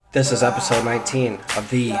This is episode 19 of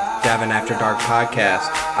the Devin After Dark podcast.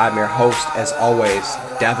 I'm your host, as always,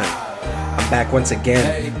 Devin. I'm back once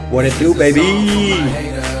again. What it do, baby?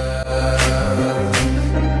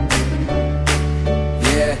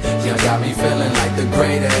 Yeah, you got me feeling like the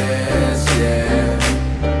greatest, yeah.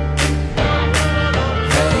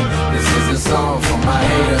 Hey, this is a song for my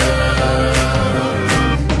haters.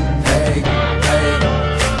 Hey, you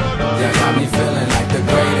got me feeling like the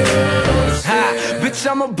greatest, yeah. Bitch,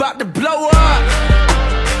 I'm about to blow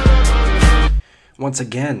up. Once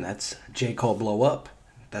again, that's J. Cole Blow Up.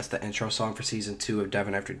 That's the intro song for season 2 of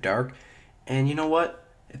Devin After Dark. And you know what?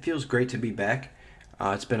 It feels great to be back.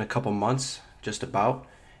 It's been a couple months, just about.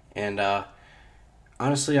 And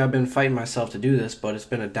honestly, I've been fighting myself to do this, but it's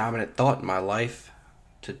been a dominant thought in my life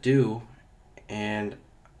to do. And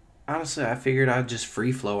honestly, I figured I'd just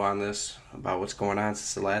free flow on this about what's going on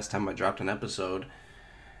since the last time I dropped an episode.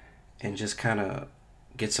 And just kind of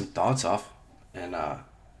get some thoughts off and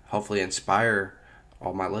hopefully inspire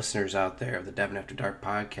all my listeners out there of the Devin After Dark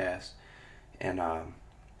podcast. And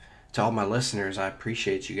to all my listeners, I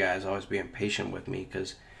appreciate you guys always being patient with me,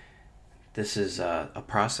 because this is a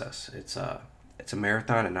process. It's a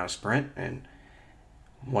marathon and not a sprint. And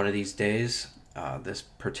one of these days, this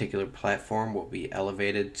particular platform will be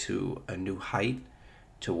elevated to a new height,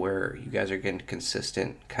 to where you guys are getting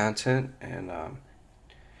consistent content and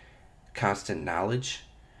constant knowledge.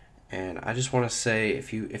 And I just want to say,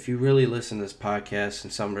 if you really listen to this podcast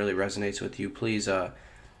and something really resonates with you, please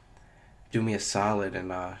do me a solid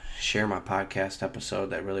and share my podcast episode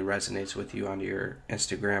that really resonates with you onto your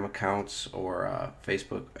Instagram accounts or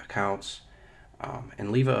Facebook accounts,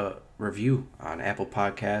 and leave a review on Apple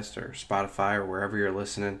Podcasts or Spotify or wherever you're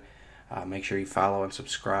listening. Make sure you follow and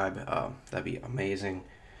subscribe. That'd be amazing.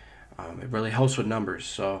 It really helps with numbers.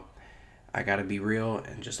 So I gotta be real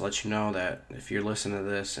and just let you know that if you're listening to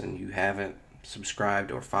this and you haven't subscribed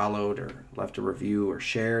or followed or left a review or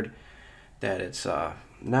shared, that it's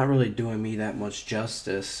not really doing me that much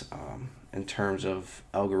justice in terms of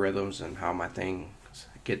algorithms and how my things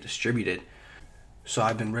get distributed. So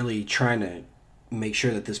I've been really trying to make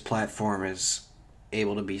sure that this platform is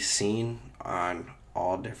able to be seen on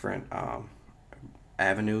all different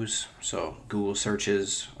avenues. So Google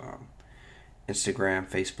searches, Instagram,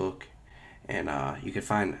 Facebook. And you can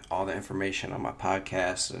find all the information on my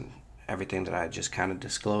podcast and everything that I just kind of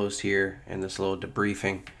disclosed here in this little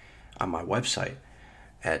debriefing on my website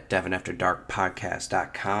at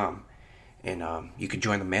devinafterdarkpodcast.com. And you can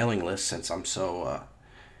join the mailing list, since I'm so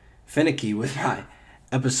finicky with my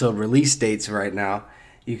episode release dates right now.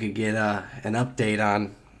 You could get an update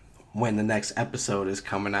on when the next episode is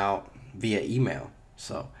coming out via email.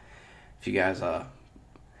 So if you guys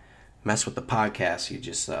mess with the podcast, you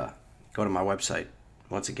just go to my website,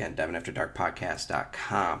 once again,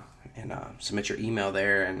 devinafterdarkpodcast.com, and submit your email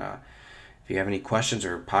there. And if you have any questions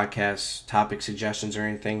or podcast topic suggestions or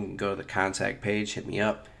anything, go to the contact page, hit me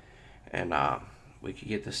up, and we can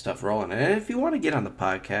get this stuff rolling. And if you want to get on the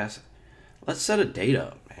podcast, let's set a date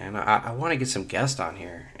up. And I want to get some guests on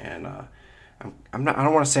here. And I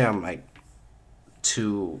don't want to say I'm like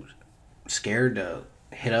too scared to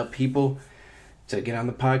hit up people to get on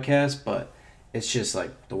the podcast, but it's just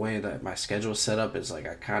like the way that my schedule is set up is like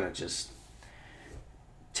I kind of just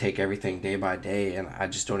take everything day by day, and I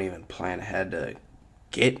just don't even plan ahead to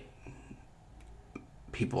get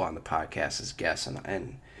people on the podcast as guests.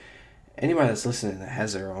 And anybody that's listening that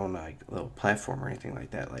has their own like little platform or anything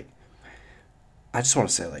like that, like, I just want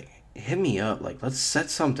to say, like, hit me up. Like, let's set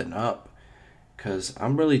something up, because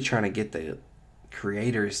I'm really trying to get the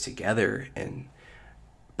creators together and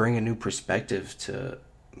bring a new perspective to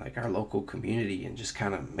like our local community, and just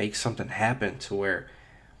kind of make something happen to where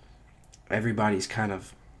everybody's kind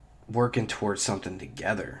of working towards something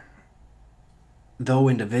together, though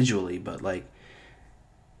individually, but like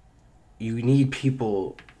you need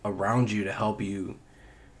people around you to help you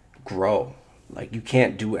grow. Like, you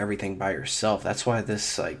can't do everything by yourself. That's why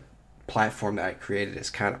this like platform that I created is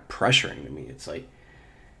kind of pressuring to me. It's like,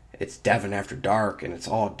 it's Devin After Dark and it's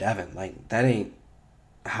all Devin. Like, that ain't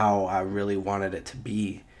how I really wanted it to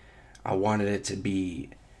be. I wanted it to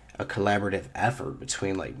be a collaborative effort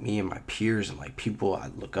between like me and my peers and like people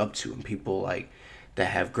I look up to, and people like that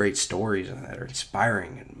have great stories and that are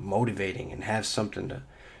inspiring and motivating and have something to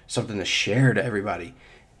share to everybody.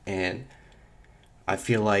 And I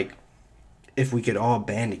feel like if we could all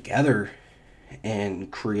band together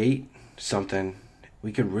and create something,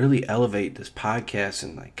 we could really elevate this podcast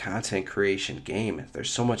and like content creation game. If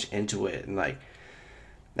there's so much into it, and like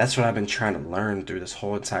that's what I've been trying to learn through this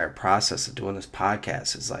whole entire process of doing this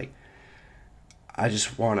podcast, is like I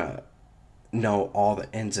just want to know all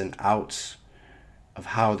the ins and outs of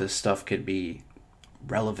how this stuff could be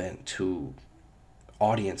relevant to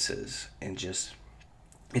audiences, and just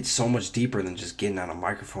it's so much deeper than just getting on a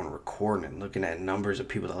microphone and recording and looking at numbers of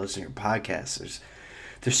people that listen to your podcast.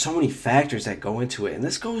 There's so many factors that go into it, and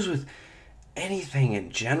this goes with anything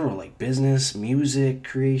in general, like business, music,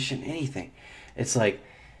 creation, anything. It's like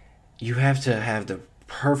you have to have the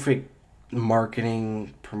perfect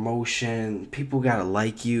marketing, promotion. People gotta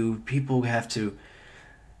like you. People have to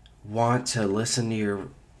want to listen to your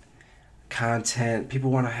content.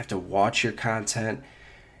 People want to have to watch your content.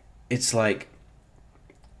 It's like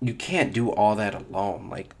you can't do all that alone.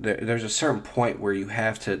 Like there's a certain point where you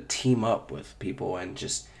have to team up with people and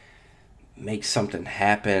just make something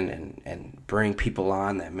happen and bring people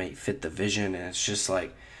on that may fit the vision. And it's just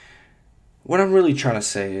like, what I'm really trying to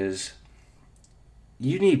say is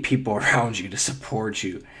you need people around you to support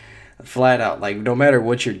you flat out. Like no matter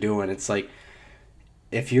what you're doing, it's like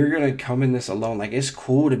if you're gonna come in this alone, like it's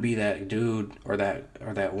cool to be that dude or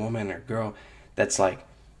that woman or girl that's like,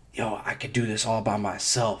 yo, I could do this all by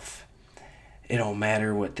myself. It don't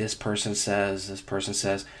matter what this person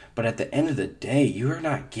says. But at the end of the day, you're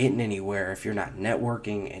not getting anywhere if you're not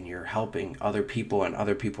networking and you're helping other people and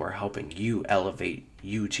other people are helping you elevate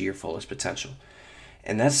you to your fullest potential.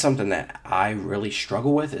 And that's something that I really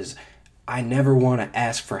struggle with, is I never want to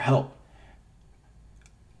ask for help.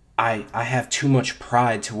 I have too much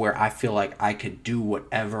pride to where I feel like I could do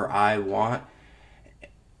whatever I want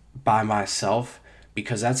by myself,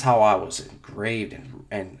 because that's how I was engraved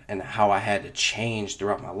and how I had to change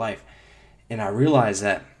throughout my life. And I realized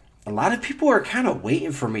that a lot of people are kind of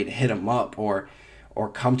waiting for me to hit them up or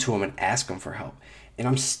come to them and ask them for help. And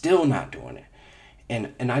I'm still not doing it.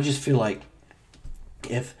 And I just feel like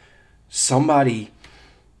if somebody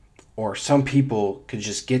or some people could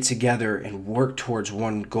just get together and work towards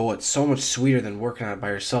one goal, it's so much sweeter than working on it by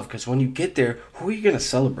yourself. Because when you get there, who are you going to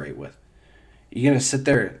celebrate with? You're going to sit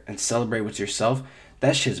there and celebrate with yourself?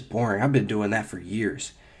 That shit's boring. I've been doing that for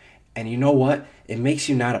years. And you know what? It makes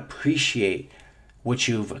you not appreciate what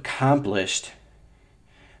you've accomplished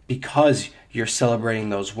because you're celebrating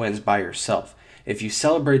those wins by yourself. If you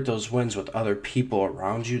celebrate those wins with other people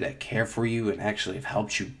around you that care for you and actually have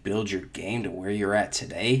helped you build your game to where you're at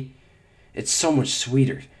today, it's so much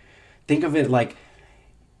sweeter. Think of it like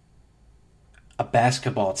a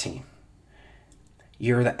basketball team.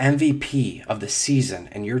 You're the MVP of the season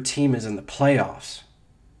and your team is in the playoffs.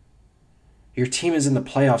 Your team is in the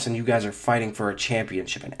playoffs and you guys are fighting for a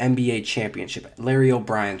championship, an NBA championship, Larry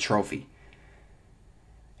O'Brien trophy.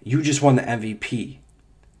 You just won the MVP.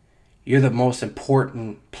 You're the most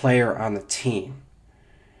important player on the team.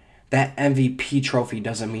 That MVP trophy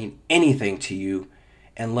doesn't mean anything to you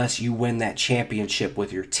unless you win that championship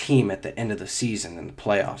with your team at the end of the season in the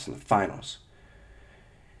playoffs and the finals.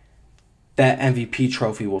 That MVP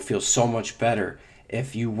trophy will feel so much better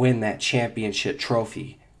if you win that championship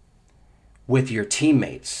trophy with your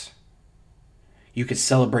teammates. You could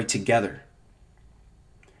celebrate together.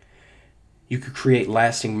 You could create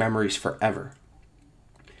lasting memories forever.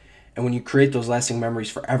 And when you create those lasting memories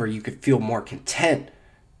forever, you could feel more content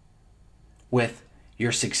with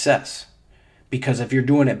your success. Because if you're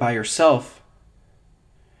doing it by yourself,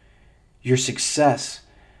 your success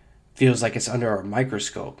feels like it's under a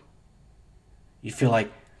microscope. You feel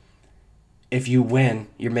like if you win,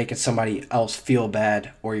 you're making somebody else feel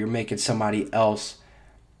bad, or you're making somebody else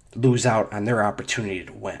lose out on their opportunity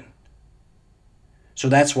to win. So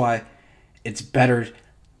that's why it's better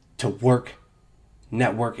to work,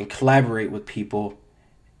 network, and collaborate with people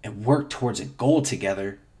and work towards a goal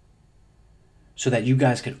together so that you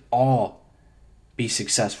guys could all be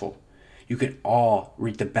successful. You could all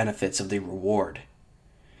reap the benefits of the reward.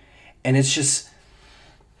 And it's just,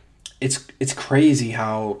 it's crazy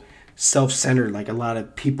how self-centered like a lot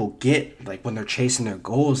of people get like when they're chasing their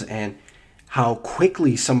goals, and how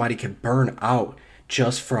quickly somebody can burn out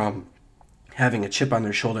just from having a chip on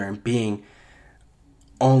their shoulder and being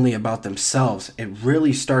only about themselves. It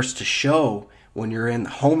really starts to show when you're in the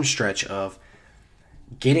home stretch of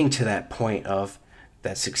getting to that point of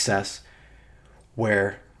that success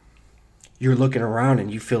where you're looking around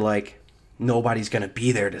and you feel like nobody's going to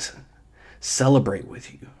be there to celebrate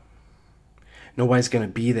with you. Nobody's going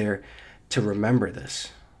to be there to remember this.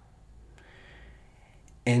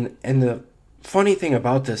 And the funny thing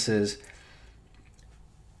about this is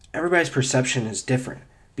everybody's perception is different,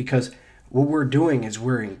 because what we're doing is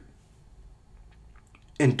we're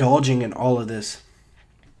indulging in all of this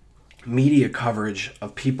media coverage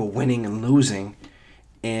of people winning and losing,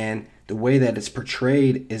 and the way that it's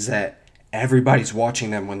portrayed is that Everybody's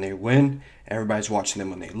watching them when they win. Everybody's watching them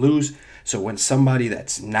when they lose. So when somebody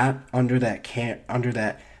that's not under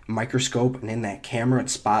that microscope and in that camera and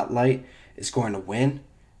spotlight is going to win,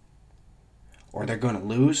 or they're going to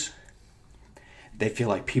lose, they feel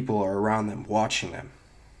like people are around them watching them.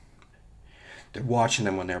 They're watching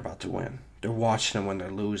them when they're about to win. They're watching them when they're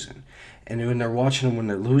losing. And when they're watching them when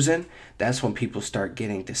they're losing, that's when people start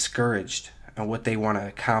getting discouraged on what they want to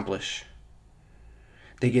accomplish.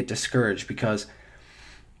 They get discouraged because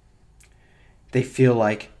they feel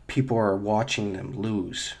like people are watching them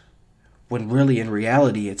lose. When really, in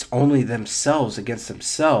reality, it's only themselves against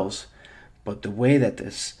themselves. But the way that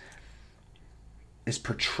this is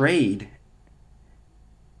portrayed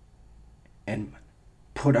and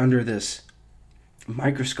put under this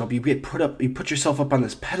microscope, you put yourself up on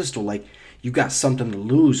this pedestal like you got something to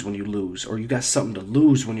lose when you lose, or you got something to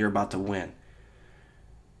lose when you're about to win.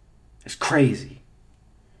 It's crazy.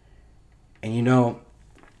 And you know,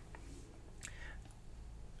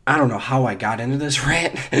 I don't know how I got into this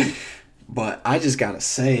rant, but I just gotta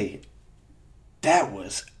say, that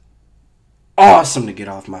was awesome to get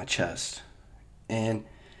off my chest. And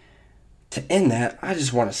to end that, I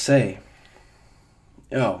just want to say,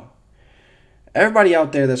 everybody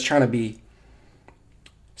out there that's trying to be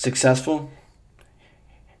successful,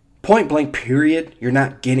 point blank period, you're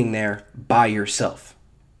not getting there by yourself.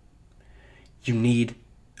 You need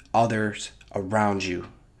others around you.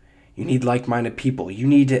 You need like-minded people. You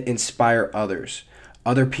need to inspire others.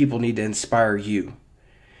 Other people need to inspire you.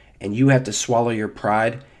 And you have to swallow your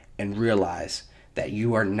pride and realize that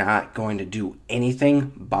you are not going to do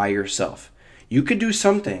anything by yourself. You could do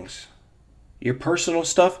some things. Your personal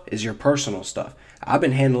stuff is your personal stuff. I've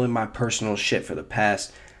been handling my personal shit for the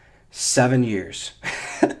past 7 years.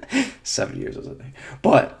 7 years was a thing.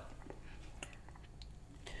 But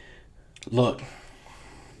look,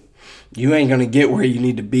 you ain't gonna get where you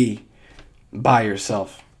need to be by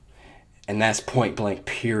yourself. And that's point blank,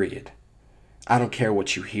 period. I don't care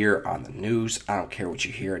what you hear on the news. I don't care what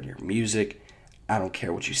you hear in your music. I don't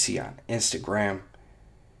care what you see on Instagram.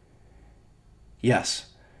 Yes,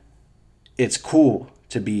 it's cool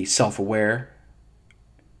to be self-aware.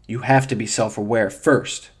 You have to be self-aware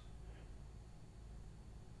first.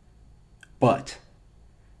 But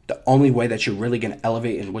the only way that you're really going to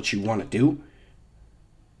elevate in what you want to do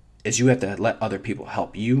is you have to let other people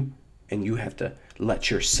help you, and you have to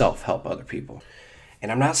let yourself help other people.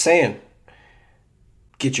 And I'm not saying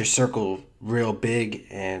get your circle real big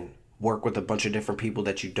and work with a bunch of different people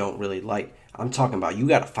that you don't really like. I'm talking about you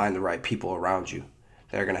got to find the right people around you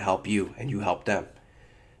that are going to help you and you help them.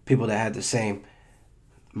 People that have the same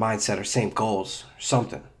mindset or same goals or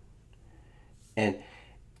something. And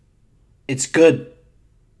it's good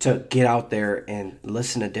to get out there and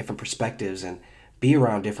listen to different perspectives and be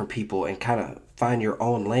around different people and kind of find your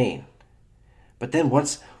own lane. But then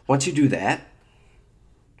once you do that,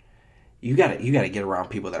 you gotta get around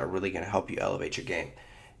people that are really gonna help you elevate your game.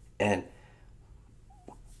 And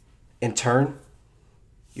in turn,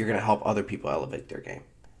 you're gonna help other people elevate their game.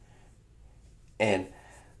 And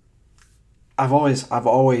I've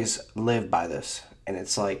always lived by this, and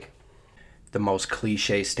it's like the most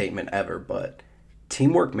cliche statement ever, but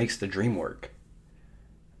teamwork makes the dream work.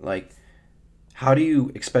 Like, how do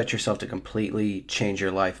you expect yourself to completely change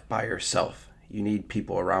your life by yourself? You need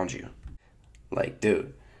people around you. Like,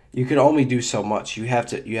 dude, you can only do so much. You have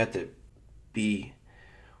to be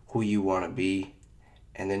who you want to be,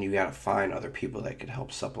 and then you got to find other people that could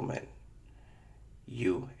help supplement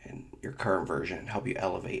you and your current version and help you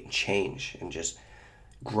elevate and change and just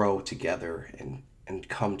grow together and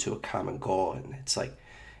come to a common goal. And it's like,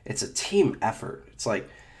 it's a team effort. It's like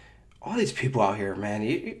all these people out here,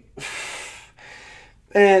 man,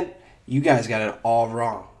 man, you guys got it all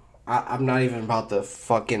wrong. I'm not even about to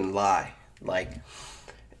fucking lie. Like,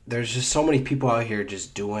 there's just so many people out here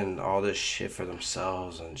just doing all this shit for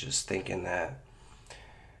themselves and just thinking that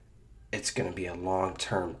it's going to be a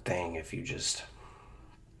long-term thing if you just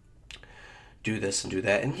do this and do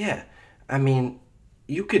that. And yeah, I mean,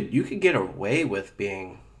 you could get away with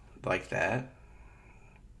being like that.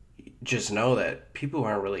 Just know that people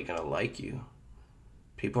aren't really going to like you.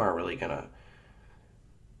 People aren't really going to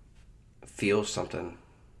feel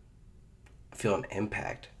an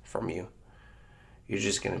impact from you. You're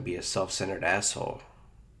just going to be a self-centered asshole.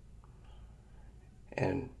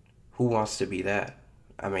 And who wants to be that?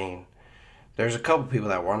 I mean, there's a couple people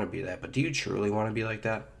that want to be that, but do you truly want to be like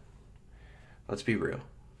that? Let's be real.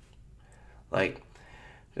 Like,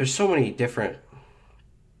 there's so many different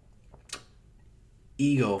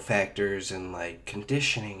ego factors and like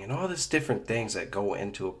conditioning and all this different things that go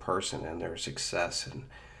into a person and their success and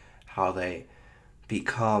how they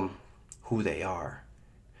become who they are.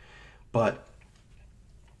 But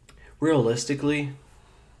realistically,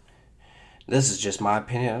 this is just my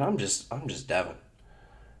opinion, and I'm just Devin.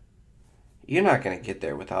 You're not going to get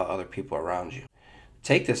there without other people around you.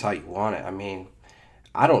 Take this how you want it. I mean,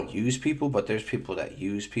 I don't use people, but there's people that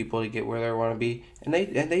use people to get where they want to be, and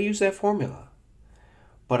they use that formula.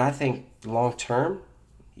 But I think long term,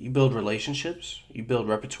 you build relationships, you build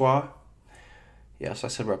repertoire. Yes, I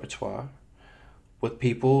said repertoire. With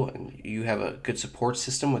people, and you have a good support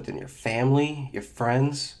system within your family, your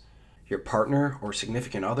friends, your partner or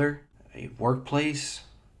significant other, a workplace,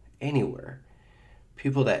 anywhere.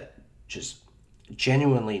 People that just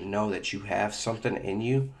genuinely know that you have something in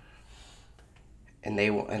you, and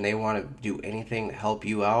they want to do anything to help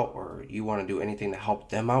you out, or you want to do anything to help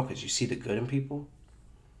them out because you see the good in people.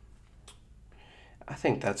 I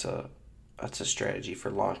think that's a strategy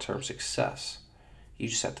for long-term success. You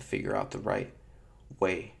just have to figure out the right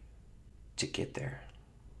way to get there.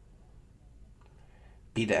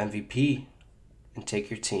 Be the MVP and take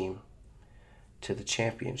your team to the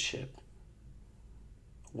championship.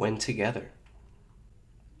 Win together.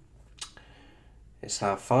 It's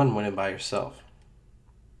not fun winning by yourself.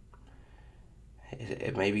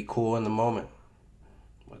 It may be cool in the moment,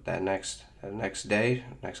 but that next day,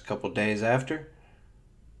 next couple days after,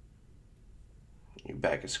 you're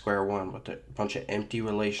back at square one with a bunch of empty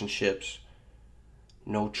relationships,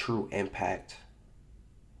 no true impact,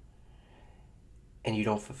 and you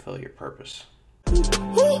don't fulfill your purpose.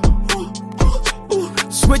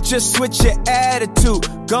 Switch your attitude.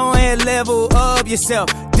 Go ahead, level up yourself.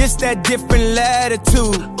 This that different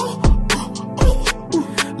latitude.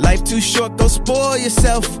 Life too short, go spoil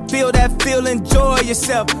yourself. Feel that feel, enjoy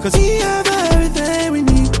yourself. Cause we have everything we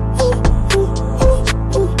need.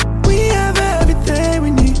 We have everything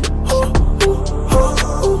we need.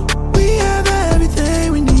 We have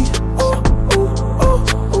everything we need.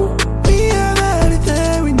 We have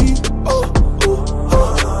everything we need.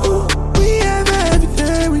 We have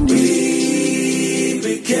everything we need.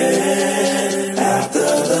 We began after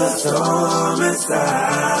the storm inside.